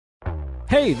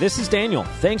Hey, this is Daniel.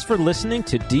 Thanks for listening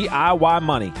to DIY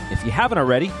Money. If you haven't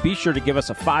already, be sure to give us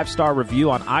a 5-star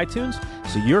review on iTunes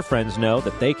so your friends know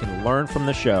that they can learn from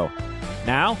the show.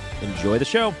 Now, enjoy the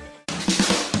show.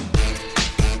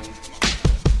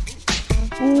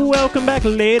 Welcome back,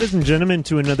 ladies and gentlemen,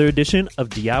 to another edition of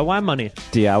DIY Money.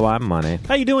 DIY Money.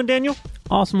 How you doing, Daniel?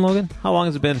 Awesome, Logan. How long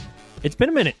has it been? It's been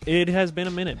a minute. It has been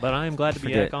a minute, but I am glad to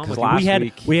be back on with you.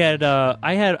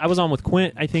 I was on with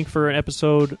Quint, I think, for an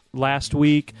episode last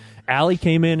week. Allie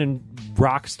came in and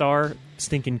Rockstar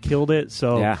stinking killed it.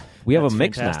 So yeah, we have a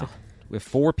mix fantastic. now. We have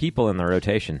 4 people in the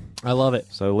rotation. I love it.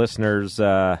 So listeners,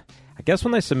 I guess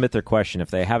when they submit their question,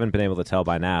 if they haven't been able to tell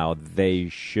by now, they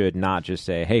should not just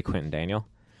say, "Hey, Quint and Daniel."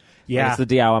 Yeah, it's the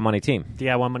DIY Money team.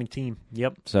 DIY Money team.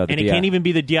 Yep. So and it can't even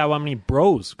be the DIY Money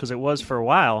Bros because it was for a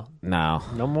while. No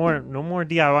more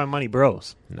DIY Money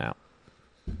Bros. No.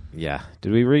 Yeah.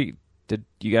 Did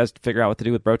you guys figure out what to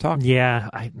do with Bro Talk? Yeah.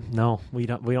 We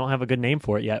don't have a good name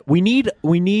for it yet. We need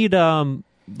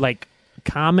like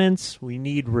comments. We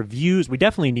need reviews. We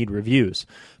definitely need reviews.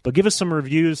 But give us some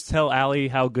reviews. Tell Allie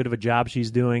how good of a job she's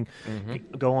doing.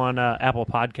 Mm-hmm. Go on Apple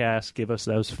Podcasts. Give us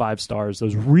those 5 stars.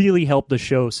 Those really help the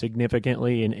show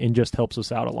significantly and just helps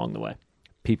us out along the way.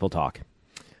 People talk.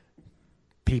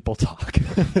 People talk.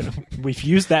 We've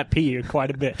used that P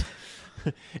quite a bit.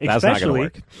 That's not going to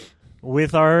work.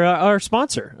 With our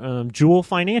sponsor, Jewel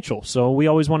Financial. So we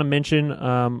always want to mention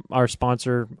our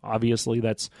sponsor. Obviously,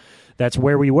 that's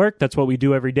where we work. That's what we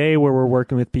do every day, where we're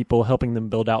working with people, helping them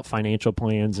build out financial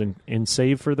plans and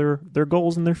save for their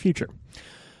goals in their future.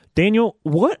 Daniel,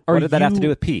 what did that have to do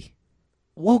with P?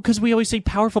 Well, because we always say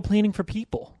powerful planning for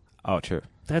people. Oh, true.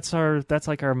 That's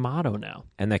like our motto now.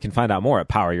 And they can find out more at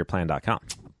poweryourplan.com.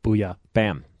 Booyah.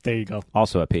 Bam. There you go.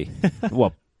 Also a P.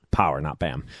 Well, power, not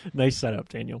bam. Nice setup,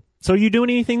 Daniel. So you doing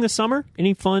anything this summer?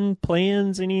 Any fun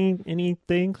plans? Any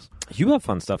things? You have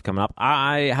fun stuff coming up.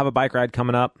 I have a bike ride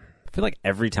coming up. I feel like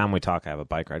every time we talk, I have a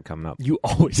bike ride coming up. You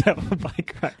always have a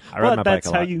bike ride. I ride my bike a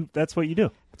lot. That's what you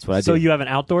do. That's what I do. So you have an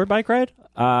outdoor bike ride?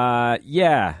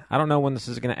 Yeah. I don't know when this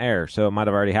is going to air, so it might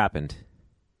have already happened.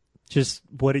 Just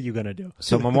what are you going to do?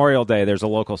 So Memorial Day, there's a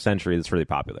local Century that's really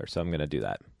popular, so I'm going to do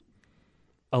that.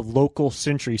 A local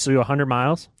Century, so you're 100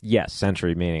 miles? Yes,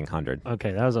 Century meaning 100.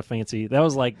 Okay, that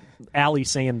was like Allie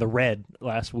saying the red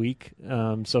last week.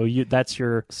 That's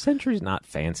your... Century's not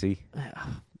fancy.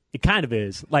 It kind of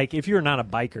is. Like, if you're not a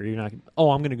biker, you're not,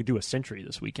 I'm going to do a Century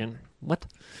this weekend. What?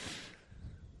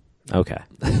 Okay.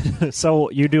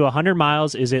 So you do 100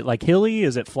 miles. Is it like hilly?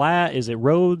 Is it flat? Is it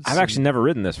roads? I've actually never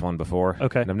ridden this one before.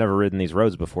 Okay. And I've never ridden these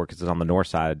roads before because it's on the north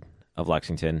side of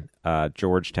Lexington,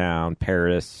 Georgetown,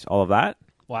 Paris, all of that.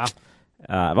 Wow.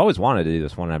 I've always wanted to do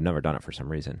this one, and I've never done it for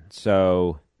some reason.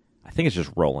 So I think it's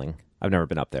just rolling. I've never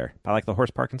been up there. I like the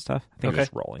horse park and stuff. I think it's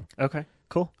just rolling. Okay,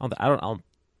 cool. I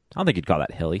don't think you'd call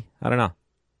that hilly. I don't know.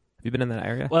 Have you been in that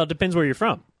area? Well, it depends where you're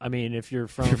from. I mean, if you're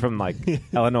from like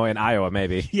Illinois and Iowa,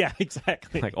 maybe. Yeah,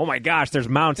 exactly. Like, oh my gosh, there's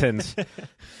mountains.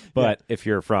 But if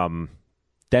you're from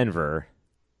Denver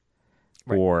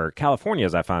or California,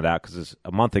 as I found out, because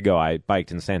a month ago I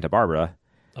biked in Santa Barbara.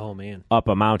 Oh, man. Up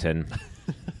a mountain.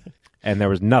 And there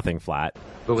was nothing flat.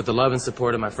 But with the love and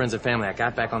support of my friends and family, I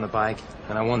got back on the bike,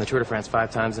 and I won the Tour de France 5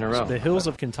 times in a row. So the hills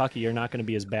of Kentucky are not going to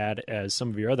be as bad as some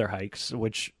of your other hikes,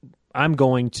 which I'm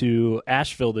going to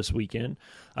Asheville this weekend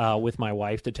with my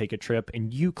wife to take a trip,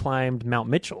 and you climbed Mount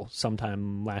Mitchell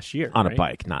sometime last year. On right? a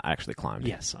bike, not actually climbed.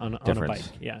 Yes, on a bike.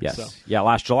 Yeah, yes. So. Yeah,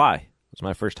 last July was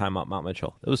my first time up Mount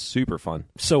Mitchell. It was super fun.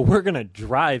 So we're going to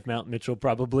drive Mount Mitchell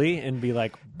probably and be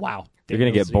like, wow. You're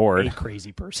going to get bored a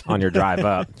crazy person on your drive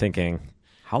up thinking,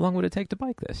 how long would it take to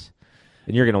bike this?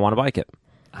 And you're going to want to bike it.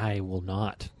 I will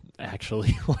not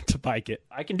actually want to bike it.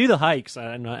 I can do the hikes.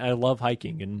 I love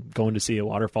hiking and going to see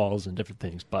waterfalls and different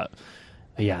things. But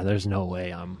yeah, there's no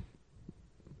way I'm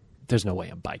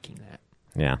biking that.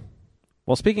 Yeah.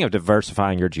 Well, speaking of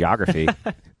diversifying your geography,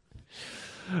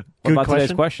 what about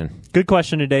today's question? Good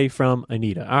question today from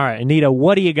Anita. All right, Anita,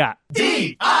 what do you got?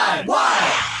 DIY!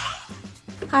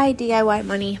 Hi, DIY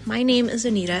Money. My name is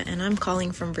Anita, and I'm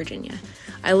calling from Virginia.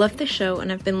 I love the show,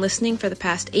 and I've been listening for the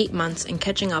past 8 months and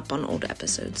catching up on old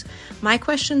episodes. My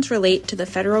questions relate to the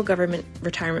federal government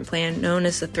retirement plan known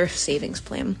as the Thrift Savings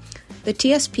Plan. The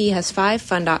TSP has 5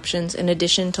 fund options in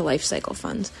addition to life cycle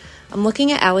funds. I'm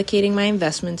looking at allocating my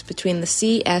investments between the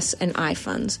C, S, and I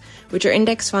funds, which are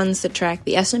index funds that track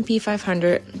the S&P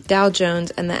 500, Dow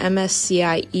Jones, and the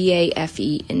MSCI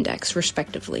EAFE index,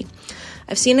 respectively.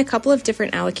 I've seen a couple of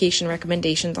different allocation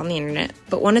recommendations on the internet,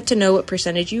 but wanted to know what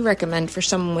percentage you recommend for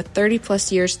someone with 30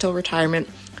 plus years till retirement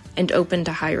and open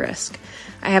to high risk.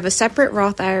 I have a separate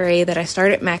Roth IRA that I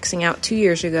started maxing out 2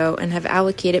 years ago and have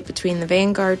allocated between the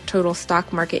Vanguard Total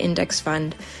Stock Market Index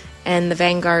Fund and the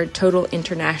Vanguard Total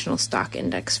International Stock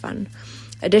Index Fund.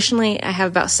 Additionally, I have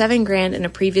about $7,000 in a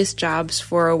previous job's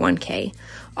 401k.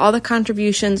 All the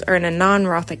contributions are in a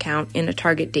non-Roth account in a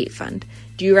target date fund.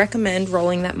 Do you recommend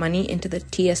rolling that money into the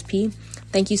TSP?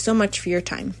 Thank you so much for your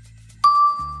time.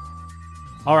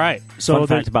 All right. So Fun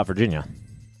fact about Virginia.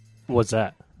 what's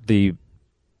that? The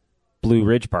Blue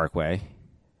Ridge Parkway,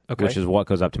 Okay. which is what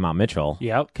goes up to Mount Mitchell,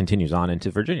 Yep. continues on into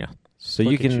Virginia. So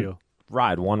Look you at can you.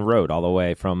 ride one road all the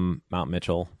way from Mount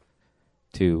Mitchell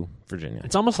to Virginia.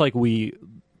 It's almost like we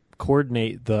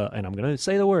coordinate and I'm going to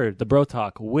say the word, the bro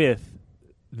talk with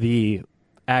the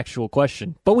actual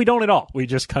question, but we don't at all. We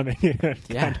just come in here.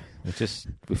 Yeah,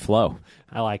 we flow.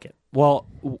 I like it. Well,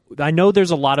 I know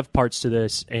there's a lot of parts to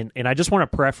this, and I just want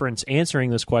to preference answering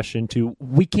this question to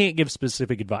we can't give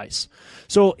specific advice.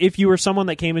 So if you were someone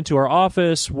that came into our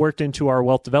office, worked into our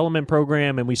wealth development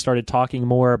program, and we started talking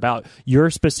more about your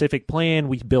specific plan,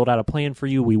 we build out a plan for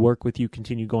you, we work with you,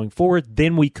 continue going forward,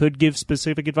 then we could give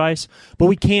specific advice, but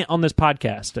we can't on this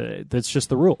podcast. That's just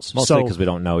the rules. Mostly because we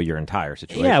don't know your entire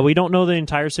situation. Yeah, we don't know the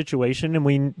entire situation, and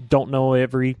we don't know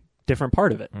every different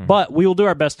part of it, but we will do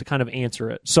our best to kind of answer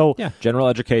it. So yeah, general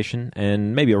education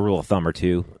and maybe a rule of thumb or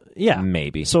two. Yeah,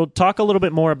 maybe. So talk a little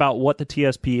bit more about what the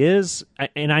TSP is,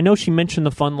 and I know she mentioned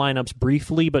the fund lineups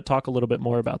briefly, but talk a little bit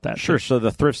more about that. Sure. So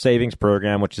the Thrift Savings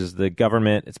Program, which is the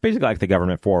government, it's basically like the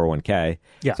government 401k.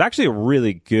 Yeah. It's actually a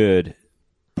really good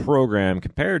program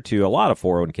compared to a lot of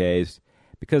 401ks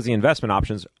because the investment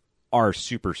options are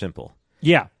super simple.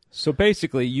 Yeah. So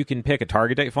basically, you can pick a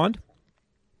target date fund,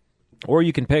 or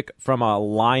you can pick from a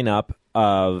lineup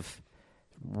of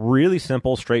really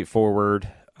simple, straightforward,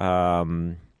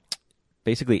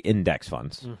 basically index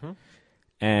funds. Mm-hmm.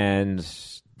 And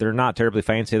they're not terribly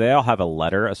fancy. They all have a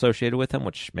letter associated with them,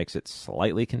 which makes it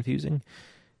slightly confusing.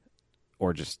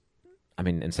 Or just, I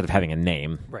mean, instead of having a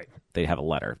name, right, they have a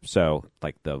letter. So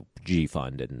like the G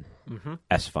fund and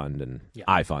S fund and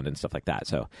I fund and stuff like that.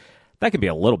 So that can be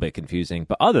a little bit confusing.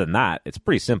 But other than that, it's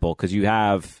pretty simple because you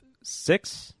have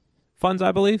 6 funds,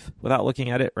 I believe, without looking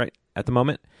at it right at the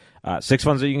moment. 6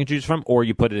 funds that you can choose from, or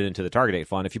you put it into the target date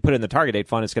fund. If you put it in the target date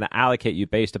fund, it's going to allocate you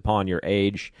based upon your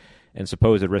age and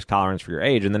supposed risk tolerance for your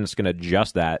age, and then it's going to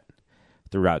adjust that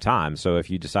throughout time. So if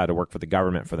you decide to work for the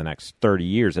government for the next 30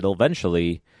 years, it'll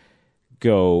eventually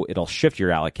it'll shift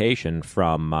your allocation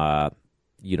from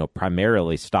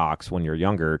primarily stocks when you're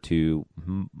younger to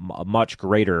a much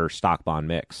greater stock bond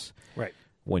mix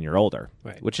when you're older,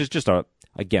 which is just a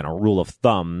rule of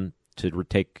thumb to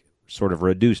take sort of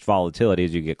reduced volatility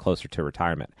as you get closer to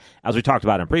retirement. As we talked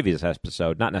about in a previous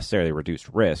episode, not necessarily reduced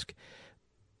risk,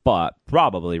 but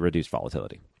probably reduced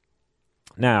volatility.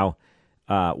 Now,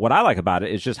 what I like about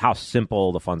it is just how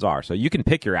simple the funds are. So you can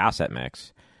pick your asset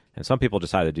mix, and some people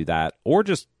decide to do that, or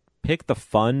just pick the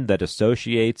fund that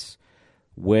associates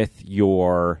with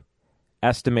your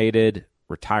estimated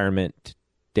retirement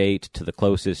date to the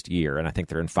closest year, and I think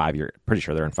they're in 5-year. Pretty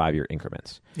sure they're in 5-year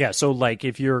increments. Yeah, so like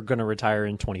if you're going to retire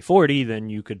in 2040, then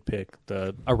you could pick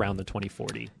around the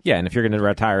 2040. Yeah, and if you're going to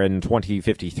retire in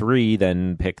 2053,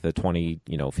 then pick the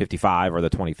 2055 or the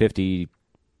 2050.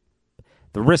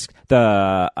 The risk,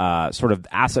 sort of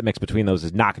asset mix between those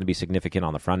is not going to be significant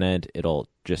on the front end. It'll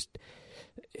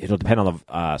depend on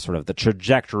the sort of the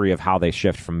trajectory of how they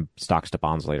shift from stocks to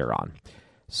bonds later on.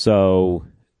 So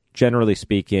generally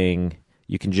speaking,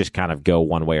 you can just kind of go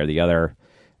one way or the other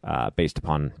based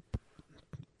upon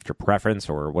your preference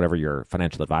or whatever your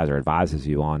financial advisor advises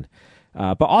you on.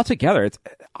 But altogether, it's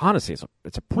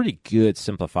a pretty good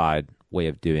simplified way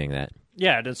of doing that.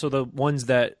 Yeah, so the ones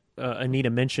that Anita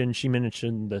mentioned, she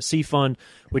mentioned the C fund,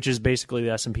 which is basically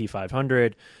the S&P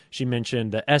 500. She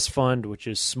mentioned the S fund, which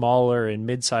is smaller and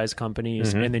mid-sized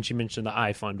companies. And then she mentioned the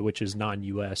I fund, which is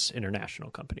non-U.S.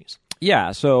 international companies.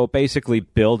 Yeah, so basically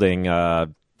building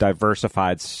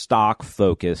diversified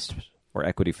stock-focused or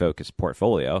equity-focused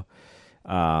portfolio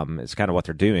is kind of what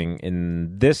they're doing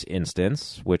in this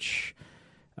instance, which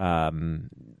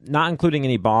not including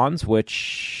any bonds,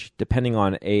 which, depending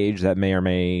on age, that may or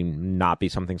may not be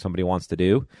something somebody wants to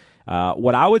do.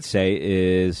 What I would say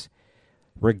is,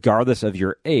 regardless of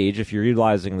your age, if you're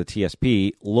utilizing the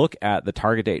TSP, look at the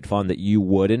target date fund that you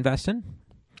would invest in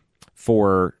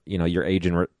for your age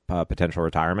and potential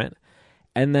retirement.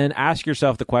 And then ask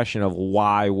yourself the question of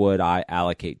why would I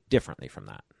allocate differently from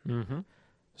that? Mm-hmm.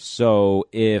 So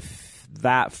if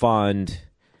that fund,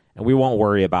 and we won't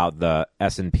worry about the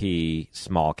S&P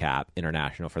small cap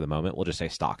international for the moment, we'll just say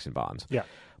stocks and bonds. Yeah.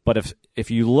 But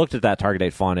if you looked at that target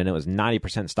date fund and it was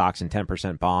 90% stocks and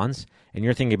 10% bonds, and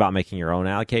you're thinking about making your own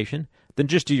allocation, then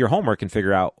just do your homework and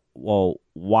figure out, well,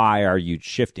 why are you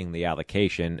shifting the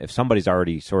allocation? If somebody's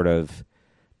already sort of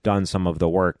done some of the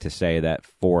work to say that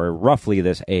for roughly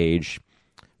this age,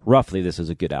 roughly this is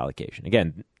a good allocation.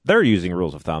 Again, they're using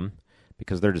rules of thumb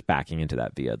because they're just backing into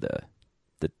that via the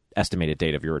estimated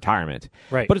date of your retirement.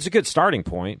 Right. But it's a good starting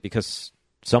point because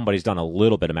somebody's done a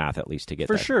little bit of math at least to get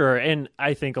For there. sure. And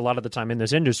I think a lot of the time in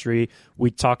this industry, we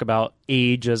talk about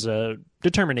age as a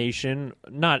determination,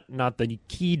 not the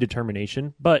key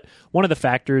determination, but one of the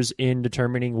factors in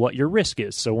determining what your risk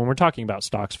is. So when we're talking about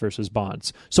stocks versus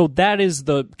bonds. So that is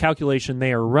the calculation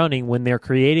they are running when they're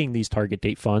creating these target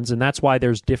date funds, and that's why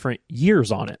there's different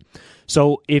years on it.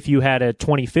 So if you had a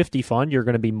 2050 fund, you're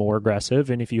going to be more aggressive,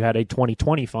 and if you had a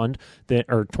 2020 fund,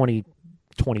 or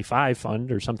 2025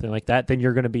 fund or something like that, then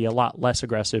you're going to be a lot less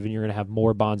aggressive and you're going to have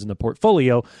more bonds in the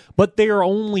portfolio. But they are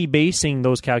only basing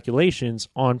those calculations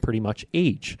on pretty much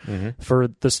age for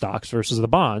the stocks versus the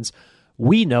bonds.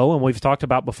 We know, and we've talked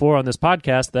about before on this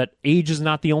podcast, that age is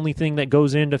not the only thing that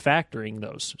goes into factoring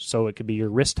those. So it could be your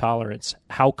risk tolerance,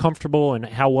 how comfortable and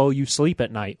how well you sleep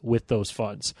at night with those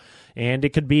funds. And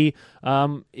it could be,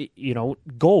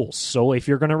 goals. So if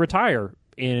you're going to retire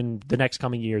in the next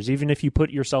coming years, even if you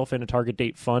put yourself in a target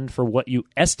date fund for what you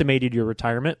estimated your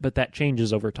retirement, but that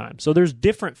changes over time. So there's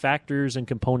different factors and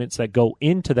components that go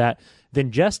into that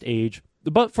than just age.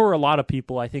 But for a lot of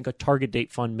people, I think a target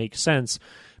date fund makes sense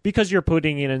because you're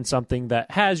putting it in something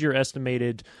that has your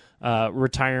estimated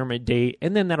retirement date,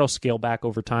 and then that'll scale back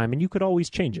over time, and you could always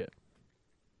change it.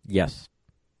 Yes.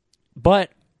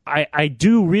 But I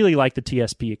do really like the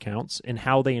TSP accounts and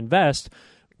how they invest,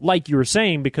 like you were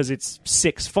saying, because it's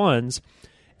 6 funds.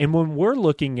 And when we're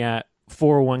looking at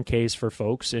 401ks for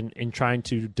folks and trying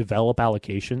to develop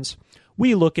allocations,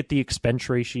 we look at the expense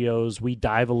ratios. We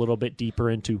dive a little bit deeper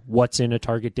into what's in a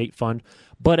target date fund.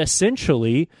 But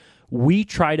essentially, we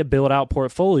try to build out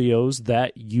portfolios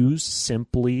that use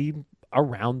simply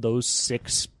around those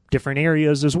 6 different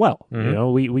areas as well.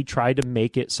 We try to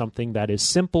make it something that is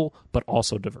simple but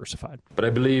also diversified. But I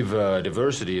believe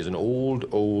diversity is an old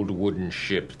wooden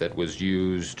ship that was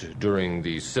used during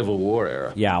the Civil War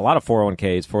era. Yeah, a lot of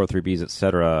 401ks, 403bs,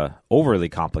 etc., overly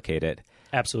complicated.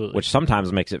 Absolutely. Which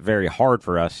sometimes makes it very hard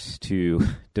for us to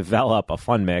develop a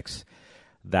fund mix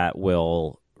that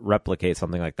will replicate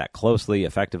something like that closely,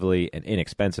 effectively, and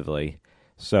inexpensively.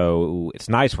 So it's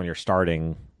nice when you're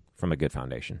starting from a good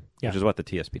foundation, which is what the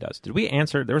TSP does. Did we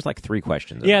answer? There was like 3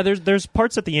 questions. Yeah, there's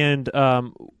parts at the end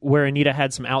where Anita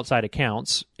had some outside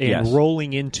accounts and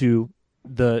rolling into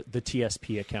the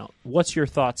TSP account. What's your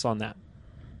thoughts on that?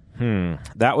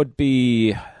 That would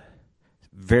be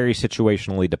very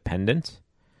situationally dependent.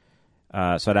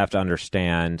 So I'd have to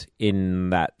understand in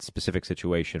that specific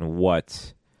situation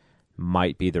what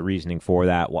might be the reasoning for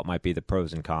that, what might be the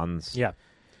pros and cons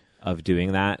of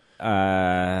doing that.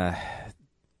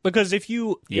 Because if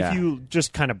you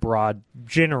just kind of broad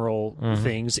general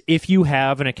things, if you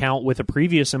have an account with a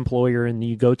previous employer and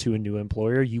you go to a new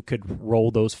employer, you could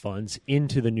roll those funds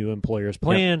into the new employer's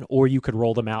plan, or you could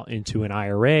roll them out into an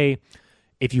IRA.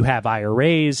 If you have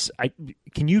IRAs,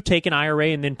 can you take an IRA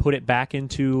and then put it back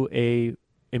into a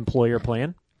employer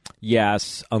plan?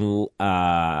 Yes,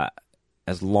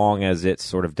 as long as it's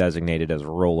sort of designated as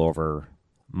rollover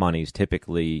monies.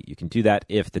 Typically, you can do that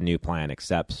if the new plan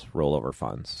accepts rollover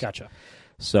funds. Gotcha.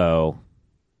 So,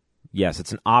 yes,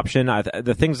 it's an option.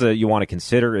 The things that you want to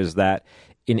consider is that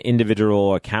in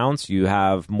individual accounts, you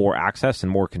have more access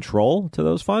and more control to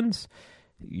those funds.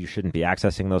 You shouldn't be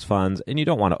accessing those funds, and you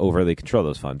don't want to overly control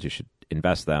those funds. You should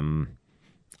invest them.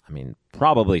 I mean,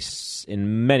 probably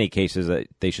in many cases,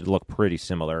 they should look pretty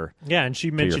similar. Yeah, and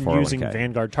she mentioned using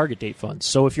Vanguard target date funds.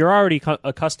 So if you're already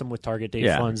accustomed with target date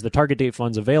funds, the target date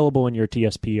funds available in your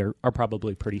TSP are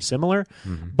probably pretty similar.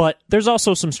 But there's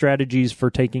also some strategies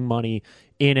for taking money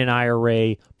in an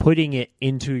IRA, putting it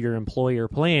into your employer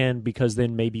plan, because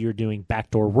then maybe you're doing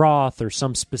backdoor Roth or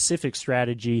some specific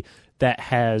strategy that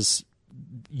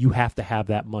you have to have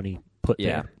that money put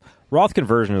there. Roth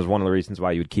conversion is one of the reasons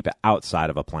why you would keep it outside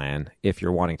of a plan if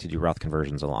you're wanting to do Roth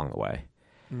conversions along the way.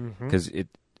 Because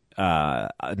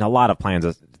and a lot of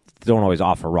plans don't always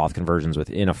offer Roth conversions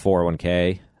within a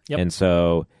 401k. And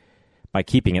so by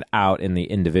keeping it out in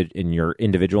your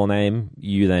individual name,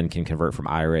 you then can convert from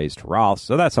IRAs to Roths.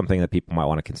 So that's something that people might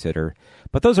want to consider.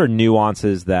 But those are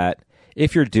nuances that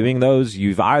if you're doing those,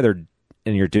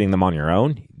 and you're doing them on your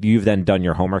own, you've then done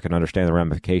your homework and understand the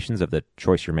ramifications of the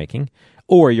choice you're making,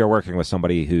 or you're working with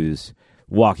somebody who's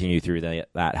walking you through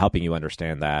that, helping you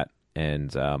understand that,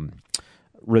 and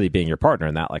really being your partner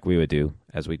in that, like we would do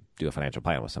as we do a financial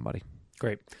plan with somebody.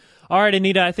 Great. All right,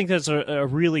 Anita, I think that's a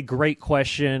really great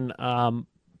question.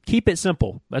 Keep it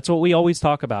simple. That's what we always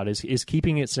talk about is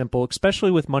keeping it simple,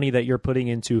 especially with money that you're putting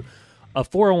into a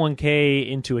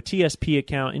 401k, into a TSP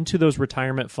account, into those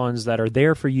retirement funds that are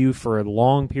there for you for a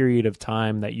long period of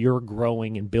time that you're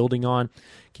growing and building on.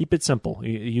 Keep it simple.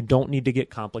 You don't need to get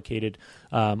complicated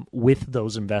with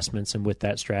those investments and with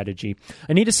that strategy.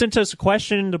 Anita sent us a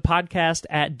question to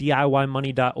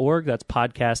podcast@DIYmoney.org. That's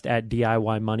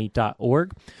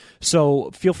podcast@DIYmoney.org.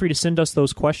 So feel free to send us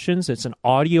those questions. It's an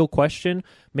audio question.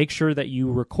 Make sure that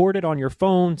you record it on your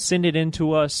phone, send it in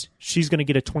to us. She's going to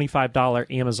get a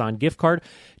 $25 Amazon gift card.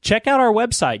 Check out our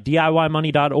website,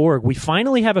 DIYmoney.org. We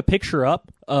finally have a picture up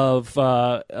of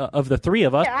the three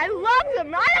of us. I love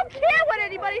them. I don't care what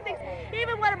anybody thinks.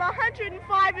 Even when I'm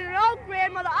 105 and an old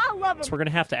grandmother, I love them. So we're going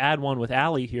to have to add one with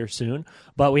Allie here soon.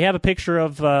 But we have a picture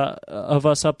of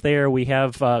us up there. We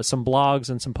have some blogs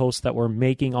and some posts that we're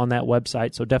making on that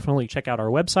website. So definitely check out our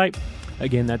website.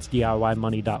 Again, that's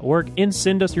DIYmoney.org. And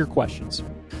send us your questions.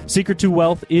 Secret to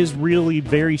wealth is really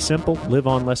very simple. Live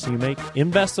on less than you make.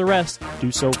 Invest the rest.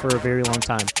 Do so for a very long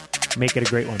time. Make it a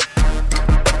great one.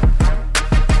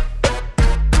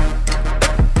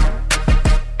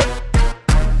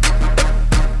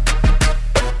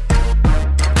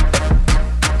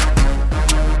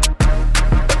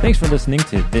 Thanks for listening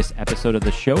to this episode of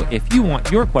the show. If you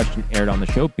want your question aired on the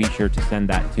show, be sure to send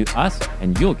that to us,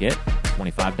 and you'll get a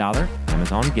 $25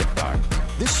 Amazon gift card.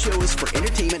 This show is for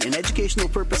entertainment and educational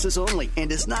purposes only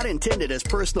and is not intended as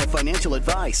personal financial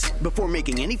advice. Before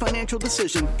making any financial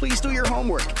decision, please do your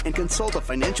homework and consult a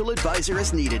financial advisor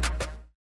as needed.